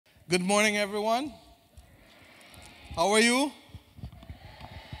Good morning, everyone. How are you?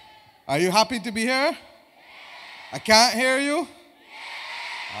 Are you happy to be here? I can't hear you.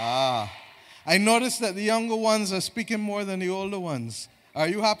 I noticed that the younger ones are speaking more than the older ones. Are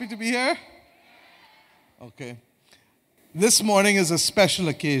you happy to be here? Okay. This morning is a special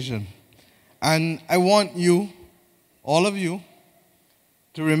occasion, and I want you, all of you,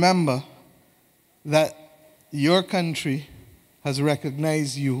 to remember that your country has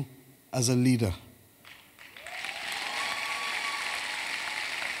recognized you as a leader.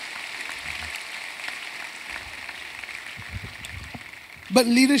 But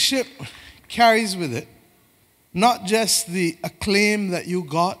leadership carries with it not just the acclaim that you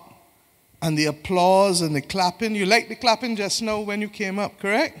got and the applause and the clapping. You liked the clapping just now when you came up,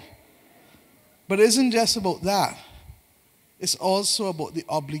 correct? But it isn't just about that. It's also about the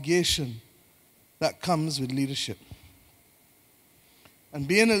obligation that comes with leadership. And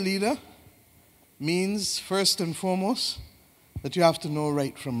being a leader means, first and foremost, that you have to know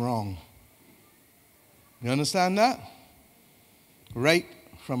right from wrong. You understand that? Right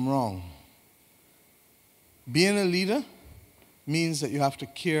from wrong. Being a leader means that you have to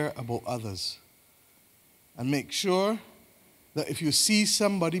care about others and make sure that if you see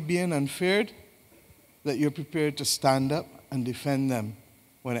somebody being unfair, that you're prepared to stand up and defend them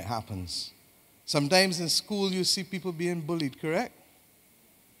when it happens. Sometimes in school you see people being bullied, correct?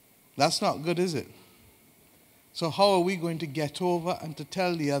 That's not good, is it? So how are we going to get over and to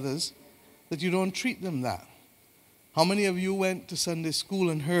tell the others that you don't treat them that? How many of you went to Sunday school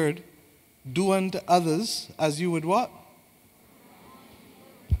and heard, do unto others as you would what?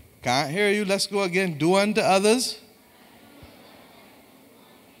 Can't hear you. Let's go again. Do unto others.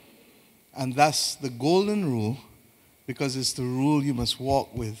 And that's the golden rule, because it's the rule you must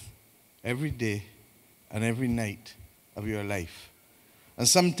walk with every day and every night of your life. And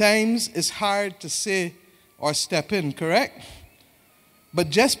sometimes it's hard to say or step in, correct?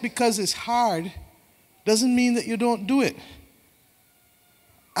 But just because it's hard doesn't mean that you don't do it.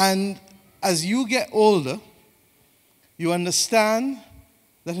 And as you get older, you understand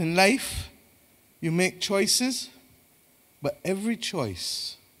that in life you make choices, but every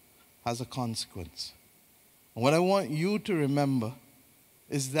choice has a consequence. And what I want you to remember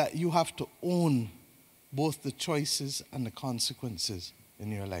is that you have to own both the choices and the consequences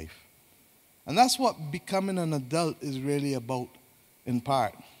in your life. And that's what becoming an adult is really about in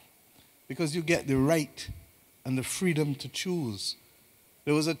part. Because you get the right and the freedom to choose.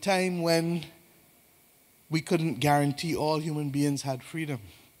 There was a time when we couldn't guarantee all human beings had freedom.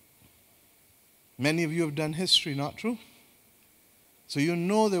 Many of you have done history, not true? So you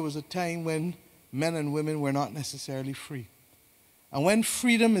know there was a time when men and women were not necessarily free. And when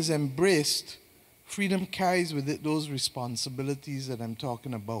freedom is embraced, freedom carries with it those responsibilities that I'm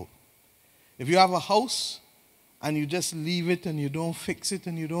talking about. If you have a house and you just leave it and you don't fix it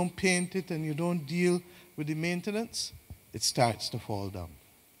and you don't paint it and you don't deal with the maintenance, it starts to fall down.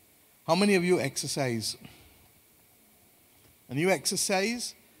 How many of you exercise? And you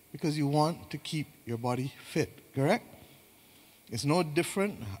exercise because you want to keep your body fit, correct? It's no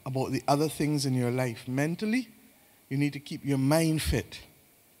different about the other things in your life. Mentally, you need to keep your mind fit.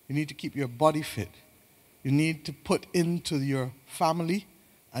 You need to keep your body fit. You need to put into your family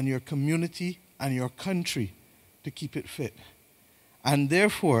and your community and your country to keep it fit. And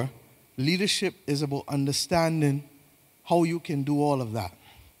therefore, leadership is about understanding how you can do all of that.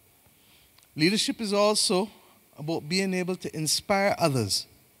 Leadership is also about being able to inspire others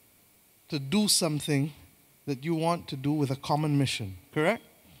to do something that you want to do with a common mission, correct?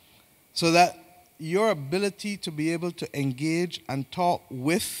 So that your ability to be able to engage and talk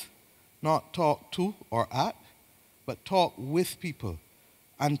with, not talk to or at, but talk with people.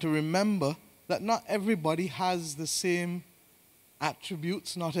 And to remember that not everybody has the same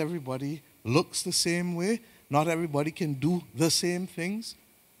attributes, not everybody looks the same way, not everybody can do the same things,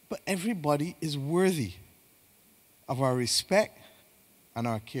 but everybody is worthy of our respect and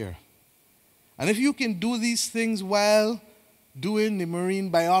our care. And if you can do these things while doing the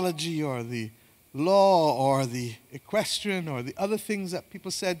marine biology or the law or the equestrian or the other things that people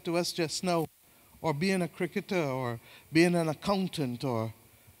said to us just now, or being a cricketer or being an accountant or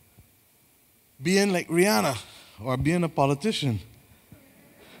being like Rihanna or being a politician,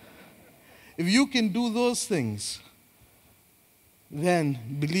 if you can do those things, then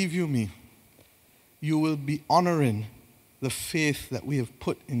believe you me, you will be honoring the faith that we have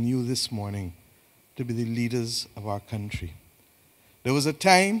put in you this morning to be the leaders of our country. There was a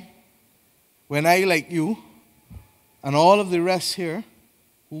time when I, like you, and all of the rest here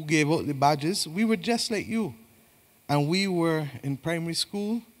who gave out the badges, we were just like you. And we were in primary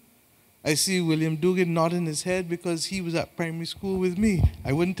school, I see William Dugan nodding his head because he was at primary school with me.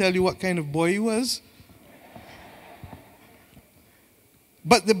 I wouldn't tell you what kind of boy he was.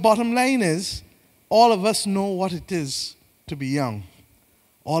 But the bottom line is, all of us know what it is to be young.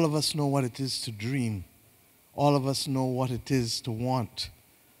 All of us know what it is to dream. All of us know what it is to want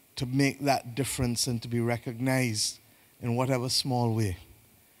to make that difference and to be recognized in whatever small way.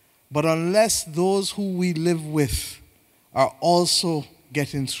 But unless those who we live with are also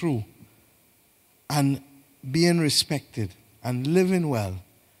getting through and being respected and living well,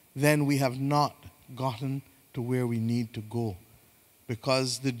 then we have not gotten to where we need to go.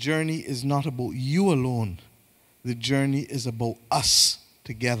 Because the journey is not about you alone. The journey is about us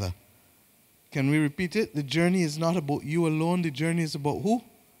together. Can we repeat it? The journey is not about you alone. The journey is about who?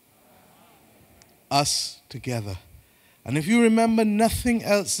 Us together. And if you remember nothing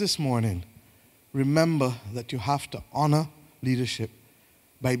else this morning, remember that you have to honor leadership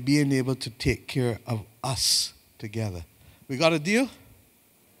by being able to take care of us together. We got a deal?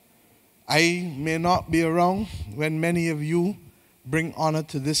 I may not be around when many of you bring honor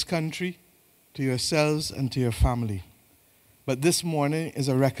to this country, to yourselves, and to your family. But this morning is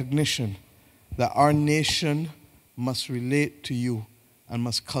a recognition that our nation must relate to you and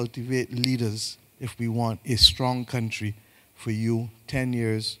must cultivate leaders if we want a strong country for you 10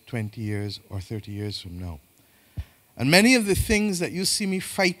 years, 20 years, or 30 years from now. And many of the things that you see me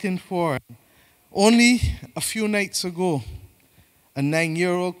fighting for, only a few nights ago, a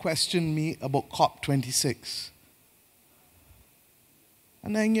 9-year-old questioned me about COP26. A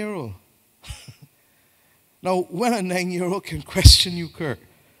 9-year-old. Now, when a 9-year-old can question you, Kirk,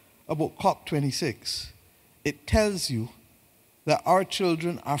 about COP26, it tells you that our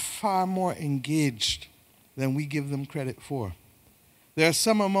children are far more engaged than we give them credit for. There are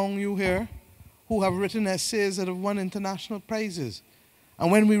some among you here who have written essays that have won international prizes.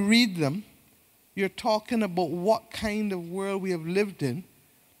 And when we read them, you're talking about what kind of world we have lived in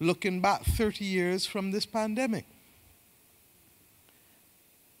looking back 30 years from this pandemic.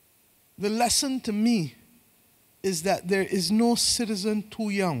 The lesson to me is that there is no citizen too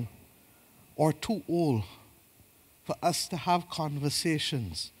young or too old for us to have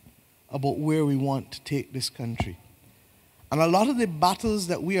conversations about where we want to take this country. And a lot of the battles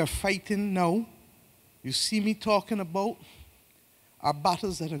that we are fighting now, you see me talking about, are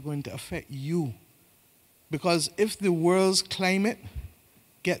battles that are going to affect you. Because if the world's climate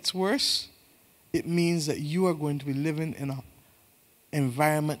gets worse, it means that you are going to be living in an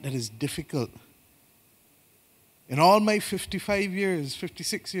environment that is difficult. In all my 55 years,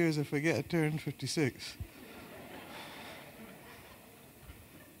 56 years, I forget I turned 56.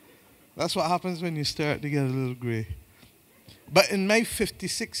 That's what happens when you start to get a little gray. But in my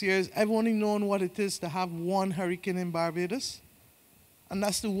 56 years, I've only known what it is to have one hurricane in Barbados. And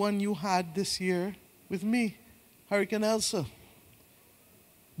that's the one you had this year with me, Hurricane Elsa.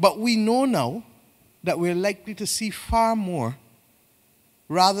 But we know now that we're likely to see far more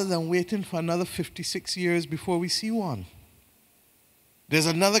rather than waiting for another 56 years before we see one. There's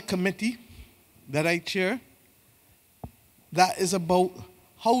another committee that I chair that is about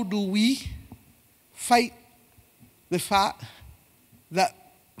how do we fight the fact that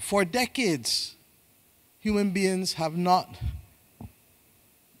for decades human beings have not,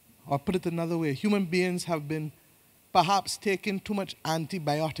 or put it another way, human beings have been perhaps taking too much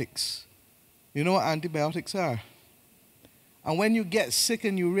antibiotics. You know what antibiotics are? And when you get sick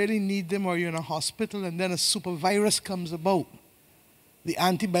and you really need them, or you're in a hospital and then a super virus comes about, the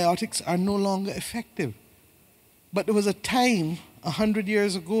antibiotics are no longer effective. But there was a time 100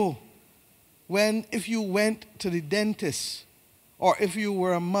 years ago when if you went to the dentist or if you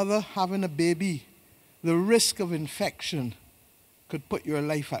were a mother having a baby, the risk of infection could put your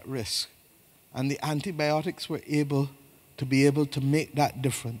life at risk. And the antibiotics were able to make that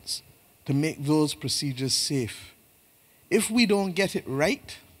difference, to make those procedures safe. If we don't get it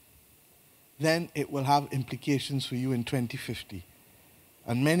right, then it will have implications for you in 2050.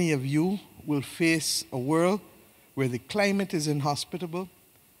 And many of you will face a world where the climate is inhospitable,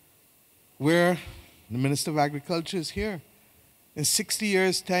 where the Minister of Agriculture is here. In 60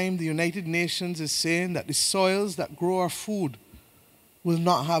 years' time, the United Nations is saying that the soils that grow our food will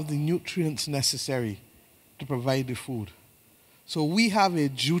not have the nutrients necessary to provide the food. So we have a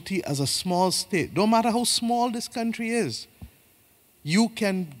duty as a small state. No matter how small this country is, you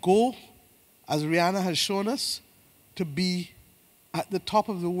can go, as Rihanna has shown us, to be at the top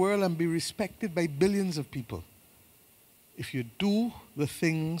of the world and be respected by billions of people. If you do the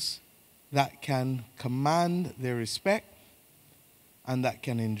things that can command their respect and that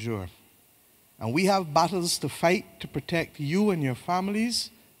can endure. And we have battles to fight to protect you and your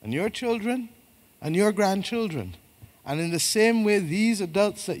families and your children and your grandchildren. And in the same way, these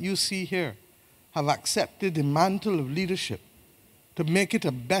adults that you see here have accepted the mantle of leadership to make it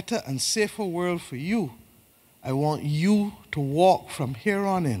a better and safer world for you. I want you to walk from here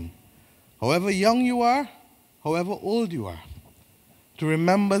on in, however young you are, however old you are, to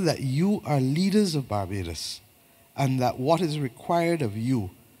remember that you are leaders of Barbados and that what is required of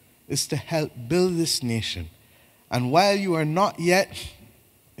you is to help build this nation. And while you are not yet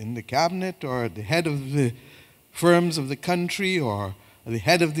in the cabinet or the head of the firms of the country or the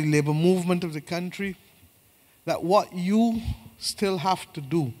head of the labor movement of the country, that what you still have to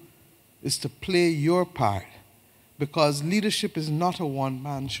do is to play your part, because leadership is not a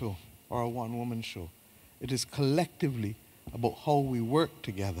one-man show or a one-woman show. It is collectively about how we work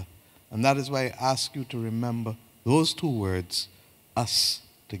together. And that is why I ask you to remember those two words, us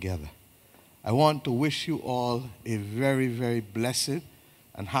together. I want to wish you all a very, very blessed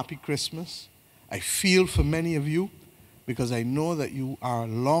and happy Christmas. I feel for many of you because I know that you are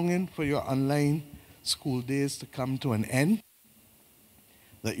longing for your online school days to come to an end,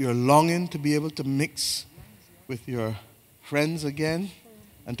 that you're longing to be able to mix with your friends again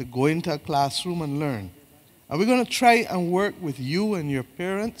and to go into a classroom and learn. And we're going to try and work with you and your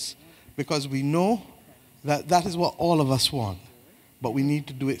parents because we know that that is what all of us want. But we need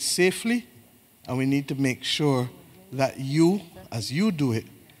to do it safely, and we need to make sure that you, as you do it,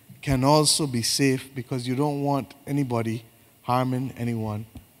 can also be safe, because you don't want anybody harming anyone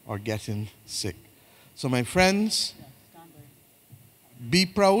or getting sick. So my friends, be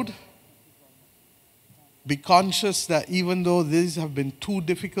proud. Be conscious that even though these have been 2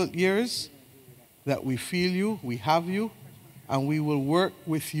 difficult years, that we feel you, we have you, and we will work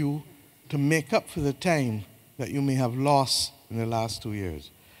with you to make up for the time that you may have lost in the last 2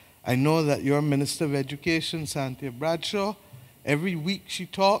 years. I know that your Minister of Education, Santia Bradshaw, every week she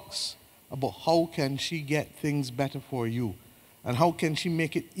talks about how can she get things better for you, and how can she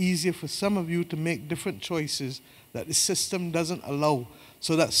make it easier for some of you to make different choices that the system doesn't allow,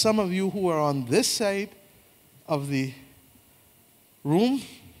 so that some of you who are on this side of the room,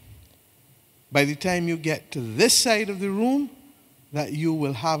 by the time you get to this side of the room, that you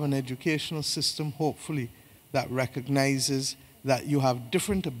will have an educational system, hopefully, that recognizes that you have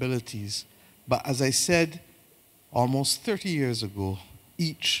different abilities. But as I said almost 30 years ago,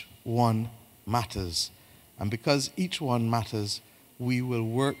 each one matters. And because each one matters, we will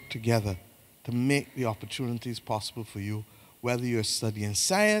work together to make the opportunities possible for you, whether you're studying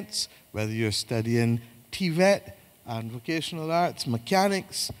science, whether you're studying TVET and vocational arts,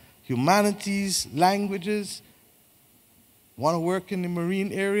 mechanics, humanities, languages, want to work in the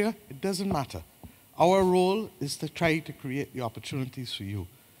marine area, it doesn't matter. Our role is to try to create the opportunities for you.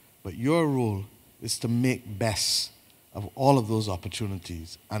 But your role is to make best of all of those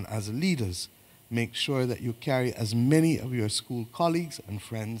opportunities. And as leaders, make sure that you carry as many of your school colleagues and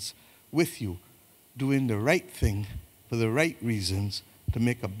friends with you, doing the right thing for the right reasons to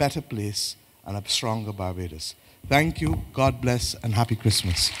make a better place and a stronger Barbados. Thank you, God bless, and happy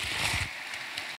Christmas.